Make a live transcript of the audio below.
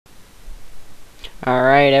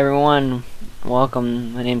Alright everyone,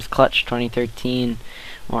 welcome. My name's Clutch 2013,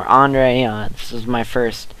 or Andre. This is my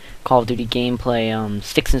first Call of Duty gameplay,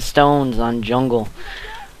 Sticks and Stones on Jungle.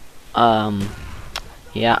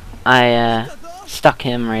 Yeah, I stuck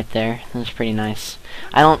him right there. That was pretty nice.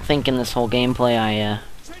 I don't think in this whole gameplay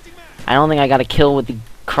I don't think I got a kill with the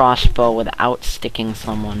crossbow without sticking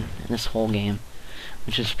someone in this whole game,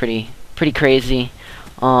 which is pretty crazy.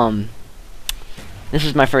 This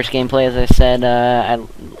is my first gameplay, as I said.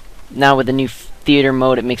 Now with the new theater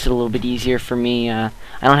mode, it makes it a little bit easier for me. I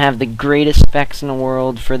don't have the greatest specs in the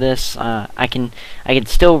world for this. I can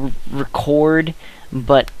still record,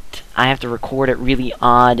 but I have to record at really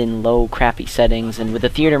odd and low, crappy settings. And with the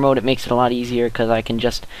theater mode, it makes it a lot easier because I can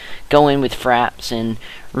just go in with Fraps and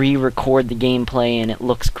re-record the gameplay, and it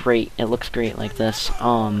looks great. It looks great like this.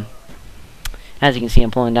 As you can see,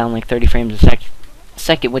 I'm pulling down like 30 frames a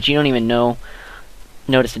second, which you don't even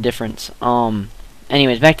notice the difference.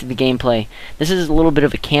 Anyways, back to the gameplay. This is a little bit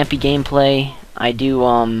of a campy gameplay. I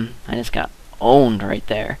just got owned right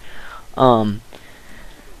there.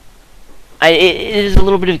 It is a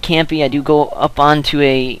little bit of campy. I do go up onto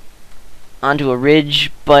a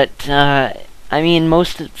ridge, but I mean,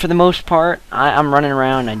 for the most part, I'm running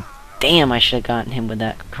around. Damn, I should have gotten him with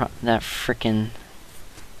that frickin'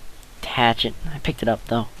 hatchet. I picked it up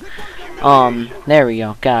though. There we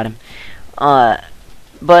go, got him.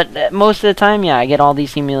 But most of the time, yeah, I get all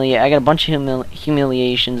these I get a bunch of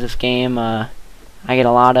humiliations this game. I get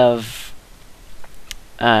a lot of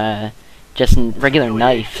just regular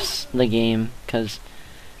knives in the game because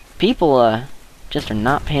people just are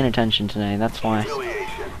not paying attention today. That's why.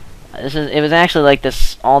 It was actually like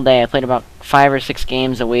this all day. I played about 5 or 6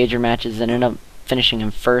 games of wager matches and ended up finishing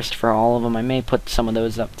in first for all of them. I may put some of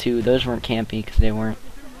those up too. Those weren't campy because they weren't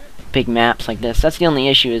big maps like this. That's the only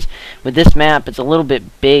issue, is with this map it's a little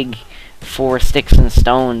bit big for Sticks and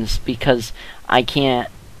Stones because I can't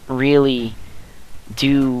really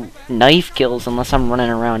do knife kills unless I'm running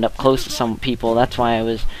around up close to some people. That's why I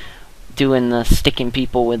was doing the sticking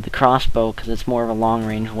people with the crossbow, because it's more of a long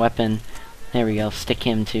range weapon. There we go, stick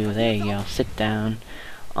him too. There you go, sit down.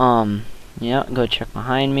 Yeah, go check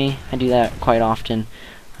behind me. I do that quite often.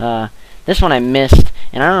 This one I missed,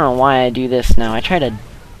 and I don't know why I do this now. I try to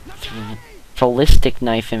ballistic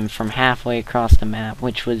knife him from halfway across the map,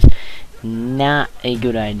 which was not a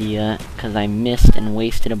good idea because I missed and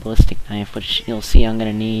wasted a ballistic knife, which you'll see I'm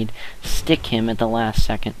gonna need. Stick him at the last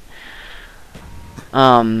second.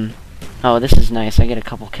 Oh, this is nice. I get a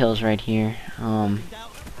couple kills right here. Oh,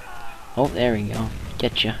 there we go.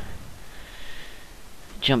 Getcha.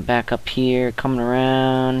 Jump back up here, coming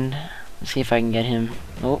around. Let's see if I can get him.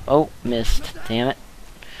 Oh, missed. Damn it.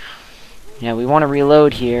 Yeah, we want to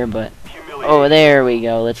reload here, but... Oh, there we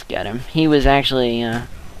go. Let's get him. He was actually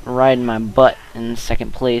riding my butt in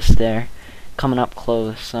second place there, coming up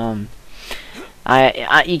close. You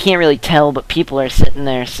can't really tell, but people are sitting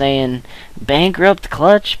there saying, bankrupt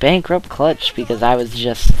Clutch, because I was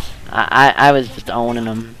just... I was just owning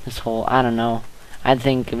him this whole... I don't know. I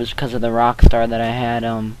think it was because of the Rockstar that I had,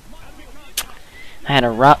 I had a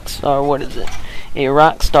Rockstar, what is it? A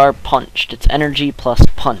Rockstar Punched. It's energy plus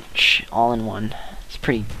punch, all in one. It's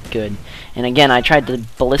pretty good. And again, I tried to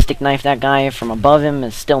ballistic knife that guy from above him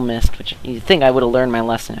and still missed, which you'd think I would have learned my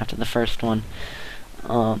lesson after the first one.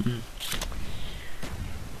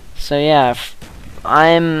 So yeah,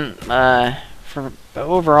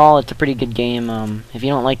 overall, it's a pretty good game. If you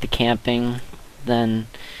don't like the camping, then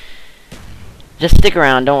just stick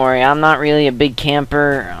around, don't worry. I'm not really a big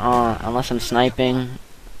camper, unless I'm sniping.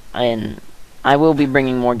 And I will be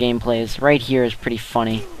bringing more gameplays. Right here is pretty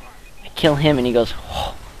funny. I kill him and he goes,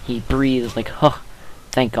 oh, he breathes like, huh,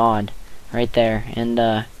 thank God. Right there. And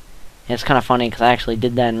it's kind of funny because I actually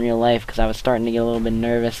did that in real life because I was starting to get a little bit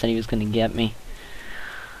nervous that he was going to get me.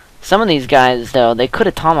 Some of these guys, though, they could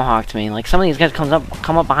have tomahawked me. Like, some of these guys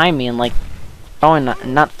come up behind me and, like,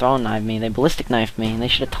 not throwing knife me, they ballistic knifed me, and they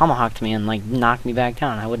should have tomahawked me and, like, knocked me back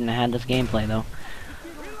down. I wouldn't have had this gameplay, though.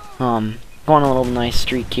 Going on a little nice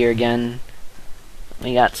streak here again.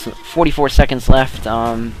 We got 44 seconds left.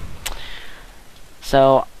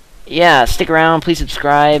 So, yeah, stick around, please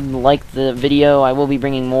subscribe, like the video. I will be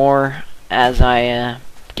bringing more as I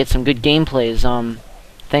get some good gameplays.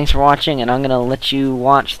 Thanks for watching, and I'm gonna let you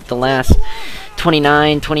watch the last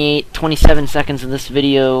 29, 28, 27 seconds of this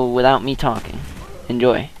video without me talking.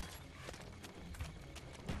 Enjoy.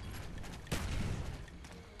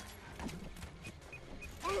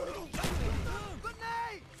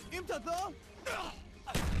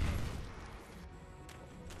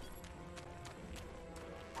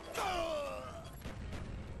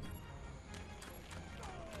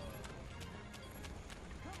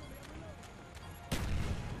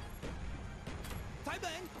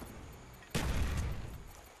 bang.